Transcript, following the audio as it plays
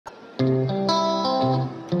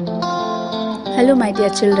Hello my dear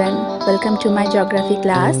children, welcome to my geography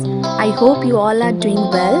class. I hope you all are doing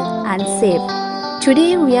well and safe.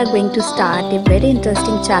 Today we are going to start a very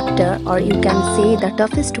interesting chapter, or you can say the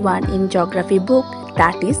toughest one in geography book,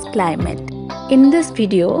 that is climate. In this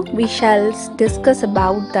video we shall discuss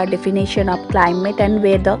about the definition of climate and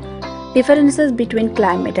weather, differences between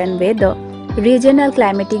climate and weather, regional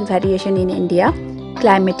climatic variation in India,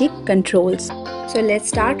 climatic controls. So let's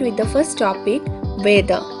start with the first topic,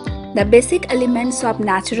 weather. The basic elements of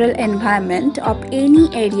natural environment of any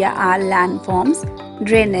area are landforms,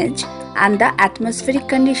 drainage, and the atmospheric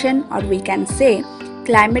condition, or we can say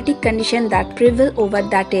climatic condition that prevail over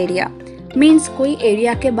that area. Means कोई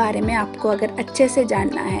area के बारे में आपको अगर अच्छे से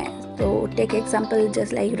जानना है तो take example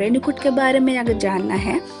just like Renukoot के बारे में अगर जानना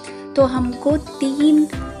है तो हमको 3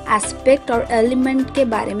 एस्पेक्ट और एलिमेंट के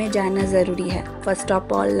बारे में जानना ज़रूरी है. First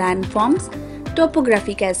of all landforms,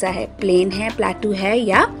 topography कैसा है, प्लेन है, प्लेटू है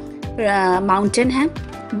या mountain है.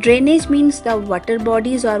 Drainage means the water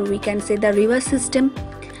bodies, or we can say the river system,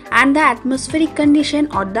 and the atmospheric condition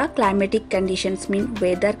or the climatic conditions mean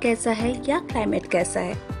weather कैसा है या climate कैसा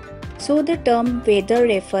है. So the term weather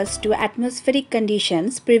refers to atmospheric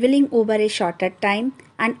conditions prevailing over a shorter time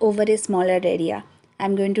and over a smaller area. I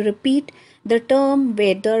am going to repeat. The term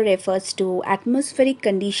weather refers to atmospheric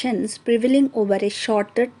conditions prevailing over a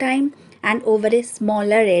shorter time and over a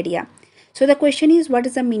smaller area. So the question is, what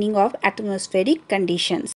is the meaning of atmospheric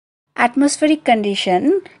conditions? Atmospheric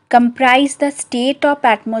condition comprise the state of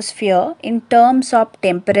atmosphere in terms of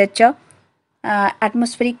temperature,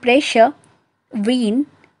 atmospheric pressure, wind,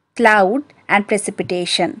 cloud and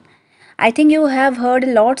precipitation. I think you have heard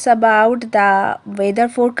lots about the weather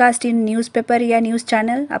forecast in newspaper या news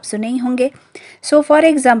channel. आप सुने ही होंगे. So for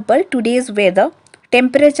example, today's weather,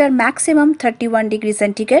 temperature maximum 31 degrees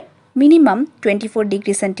centigrade, minimum 24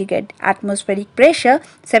 degrees centigrade, atmospheric pressure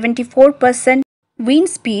 74%, wind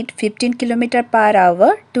speed 15 km per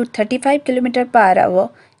hour to 35 km per hour,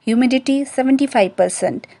 humidity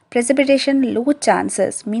 75%, precipitation low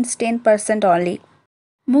chances means 10% only.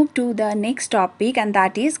 Move to the next topic, and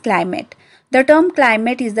that is climate. The term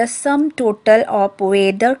climate is the sum total of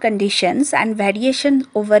weather conditions and variation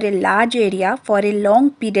over a large area for a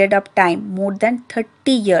long period of time, more than 30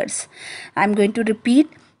 years. I am going to repeat.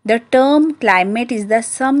 The term climate is the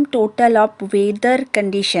sum total of weather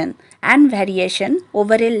condition and variation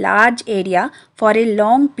over a large area for a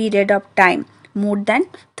long period of time, more than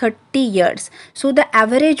 30 years. So the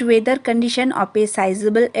average weather condition of a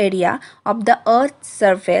sizable area of the earth's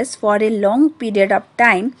surface for a long period of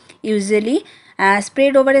time, usually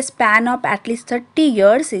spread over a span of at least 30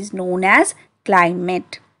 years, is known as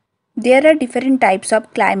climate. There are different types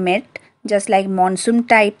of climate, just like monsoon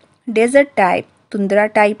type, desert type, tundra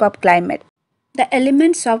type of climate. The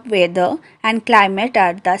elements of weather and climate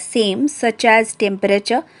are the same, such as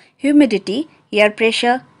temperature, humidity, air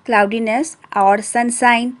pressure, cloudiness or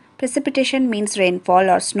sunshine, precipitation means rainfall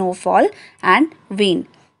or snowfall, and wind.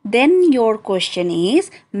 Then your question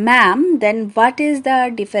is, ma'am, then what is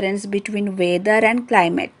the difference between weather and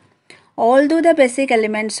climate? Although the basic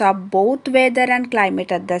elements of both weather and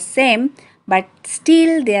climate are the same, but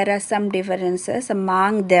still there are some differences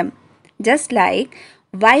among them. Just like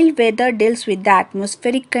while weather deals with the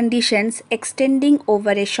atmospheric conditions extending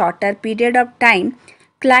over a shorter period of time,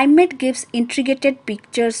 climate gives integrated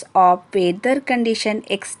pictures of weather condition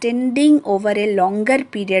extending over a longer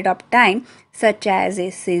period of time, such as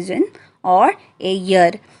a season or a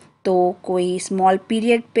year. तो कोई small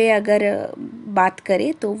period पे अगर बात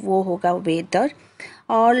करें तो वो होगा weather,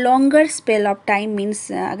 और longer spell of time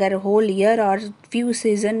means अगर होल ईयर और few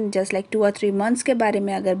season just like 2 or 3 months के बारे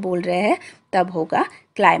में अगर बोल रहे हैं तब होगा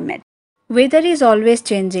climate. Weather is always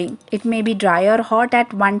changing. It may be dry or hot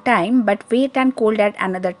at one time but wet and cold at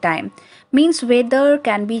another time. Means weather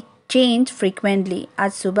can be changed frequently.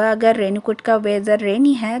 आज सुबह अगर रेणुकूट का वेदर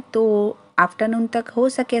रेनी है तो आफ्टरनून तक हो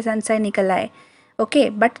सके सनशाइन निकल आए. Okay,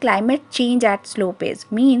 but climate change at slow pace.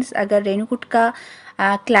 Means अगर रेणुकूट का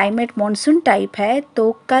क्लाइमेट मॉनसून टाइप है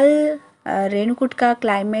तो कल रेणुकूट का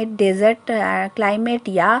क्लाइमेट डेजर्ट क्लाइमेट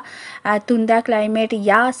या तुंदा क्लाइमेट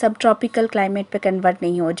या सब ट्रॉपिकल क्लाइमेट पे कन्वर्ट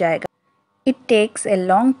नहीं हो जाएगा. It takes a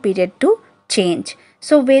long period to change.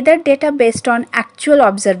 So weather data based on actual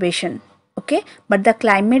observation. Okay, but the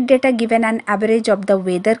climate data given an average of the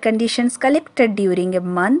weather conditions collected during a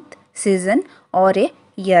month, season or a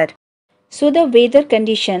year. So the weather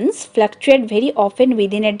conditions fluctuate very often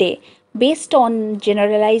within a day. Based on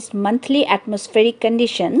generalized monthly atmospheric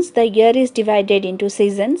conditions, the year is divided into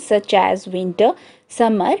seasons such as winter,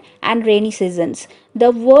 summer and rainy seasons.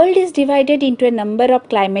 The world is divided into a number of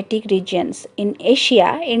climatic regions. In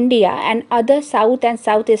Asia, India and other south and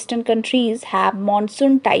southeastern countries have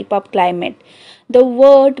monsoon type of climate. The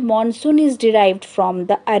word monsoon is derived from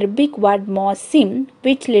the Arabic word mausim,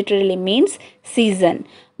 which literally means season.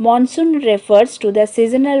 Monsoon refers to the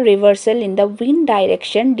seasonal reversal in the wind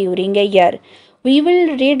direction during a year. We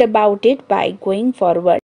will read about it by going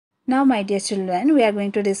forward. Now, my dear children, we are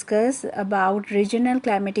going to discuss about regional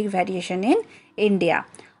climatic variation in India.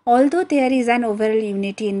 Although there is an overall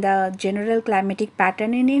unity in the general climatic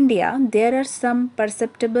pattern in India, there are some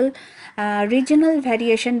perceptible regional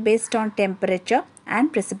variation based on temperature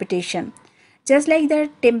and precipitation. Just like the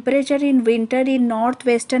temperature in winter in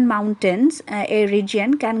northwestern mountains, a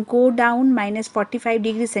region can go down minus 45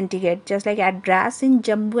 degrees centigrade, just like Adras in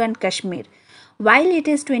Jammu and Kashmir, while it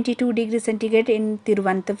is 22 degrees centigrade in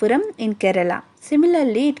Thiruvananthapuram in Kerala.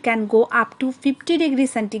 Similarly, it can go up to 50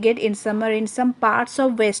 degrees centigrade in summer in some parts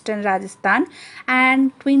of western Rajasthan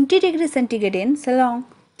and 20 degrees centigrade in Ceylon.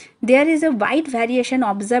 There is a wide variation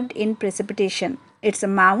observed in precipitation, its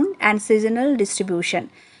amount and seasonal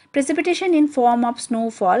distribution. Precipitation in form of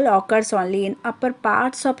snowfall occurs only in upper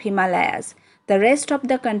parts of Himalayas. The rest of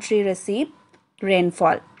the country receives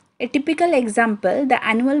rainfall. A typical example, the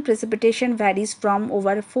annual precipitation varies from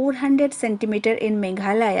over 400 cm in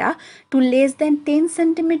Meghalaya to less than 10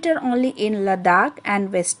 cm only in Ladakh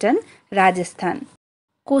and western Rajasthan.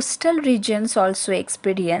 Coastal regions also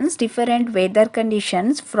experience different weather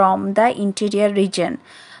conditions from the interior region.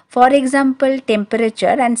 For example,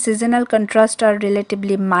 temperature and seasonal contrast are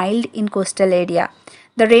relatively mild in coastal area.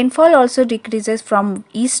 The rainfall also decreases from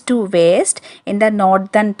east to west in the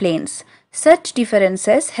northern plains. Such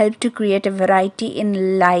differences help to create a variety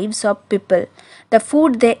in lives of people. The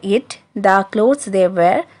food they eat, the clothes they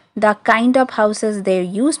wear, the kind of houses they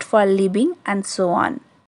used for living, and so on.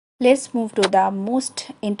 Let's move to the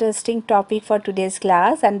most interesting topic for today's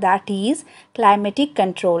class, and that is climatic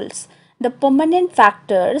controls. The permanent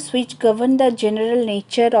factors which govern the general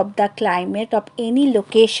nature of the climate of any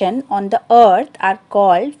location on the earth are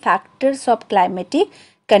called factors of climatic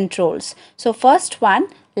controls. So first one,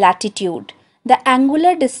 latitude. The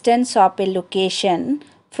angular distance of a location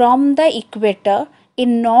from the equator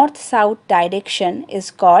in north-south direction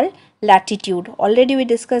is called latitude. Already we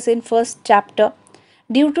discussed in first chapter.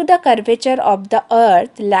 Due to the curvature of the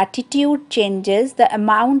earth, latitude changes the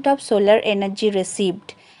amount of solar energy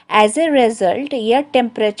received. As a result, air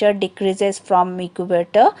temperature decreases from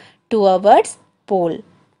equator towards pole.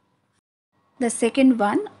 The second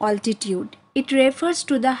one, altitude. It refers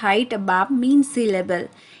to the height above mean sea level.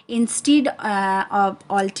 Instead of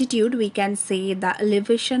altitude, we can say the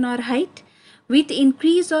elevation or height. With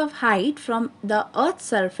increase of height from the earth's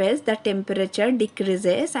surface, the temperature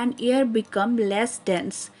decreases and air becomes less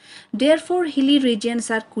dense. Therefore, hilly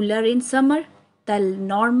regions are cooler in summer. The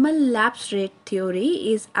normal lapse rate theory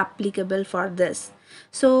is applicable for this.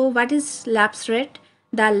 So, what is lapse rate?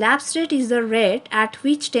 The lapse rate is the rate at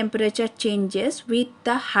which temperature changes with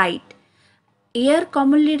the height. Air,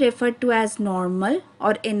 commonly referred to as normal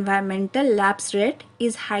or environmental lapse rate,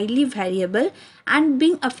 is highly variable and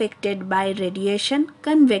being affected by radiation,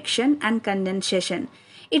 convection and condensation.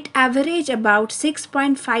 It averages about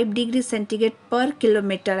 6.5 degrees centigrade per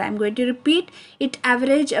kilometer. I am going to repeat, it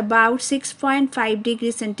averages about 6.5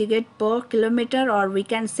 degrees centigrade per kilometer, or we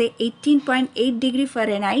can say 18.8 degree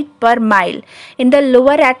Fahrenheit per mile in the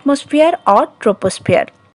lower atmosphere or troposphere.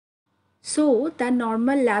 So the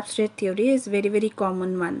normal lapse rate theory is very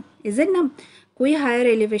common one, is it ना? कोई higher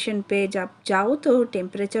elevation पे जब जाओ तो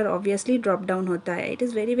temperature obviously drop down होता है. It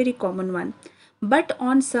is very common one. But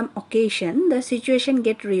on some occasion the situation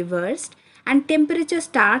get reversed and temperature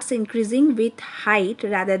starts increasing with height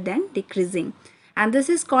rather than decreasing. And this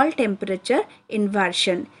is called temperature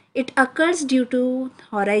inversion. It occurs due to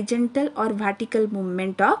horizontal or vertical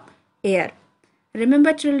movement of air.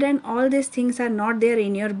 Remember children, all these things are not there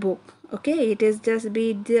in your book. Okay, it is just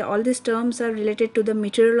all these terms are related to the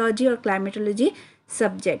meteorology or climatology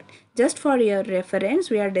subject. Just for your reference,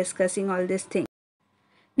 we are discussing all these things.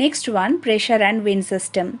 Next one, pressure and wind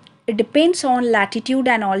system. It depends on latitude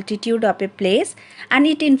and altitude of a place, and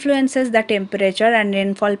it influences the temperature and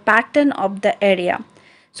rainfall pattern of the area.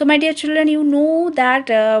 So my dear children, you know that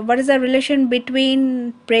what is the relation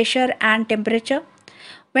between pressure and temperature?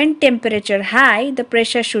 When temperature high, the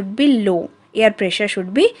pressure should be low. Air pressure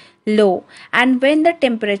should be low. And when the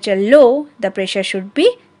temperature low, the pressure should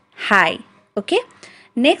be high. Okay.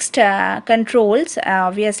 Next controls,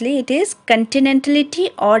 obviously it is continentality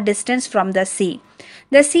or distance from the sea.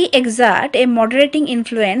 The sea exerts a moderating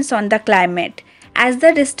influence on the climate. As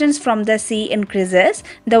the distance from the sea increases,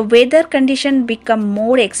 the weather condition become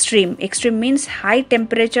more extreme. Extreme means high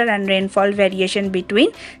temperature and rainfall variation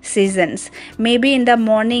between seasons. Maybe in the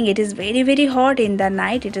morning it is very hot, in the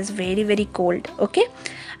night it is very cold. Okay.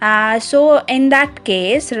 So in that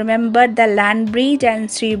case, remember the land bridge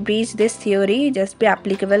and sea bridge, this theory just be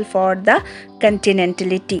applicable for the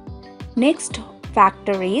continentality. Next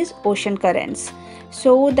factor is ocean currents.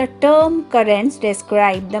 So the term currents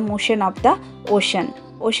describe the motion of the ocean.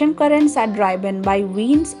 Ocean currents are driven by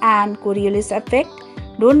winds and Coriolis effect.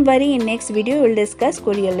 Don't worry, in next video we will discuss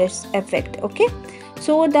Coriolis effect. Okay.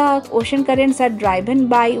 So the ocean currents are driven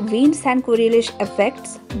by winds and Coriolis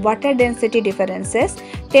effects, water density differences,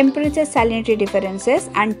 temperature salinity differences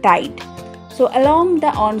and tide. So along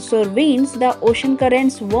the onshore winds, the ocean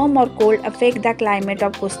currents warm or cold affect the climate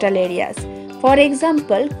of coastal areas. For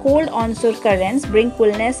example, cold onshore currents bring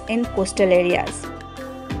coolness in coastal areas.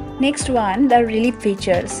 Next one, the relief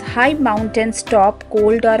features. High mountains stop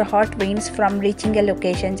cold or hot winds from reaching a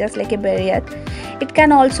location, just like a barrier. It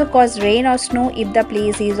can also cause rain or snow if the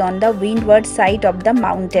place is on the windward side of the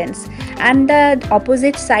mountains, and the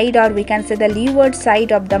opposite side, or we can say the leeward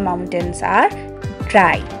side of the mountains, are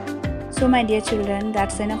dry. So my dear children,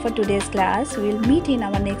 that's enough for today's class. We'll meet in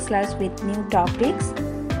our next class with new topics.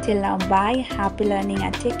 Till now, bye, happy learning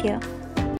and take care.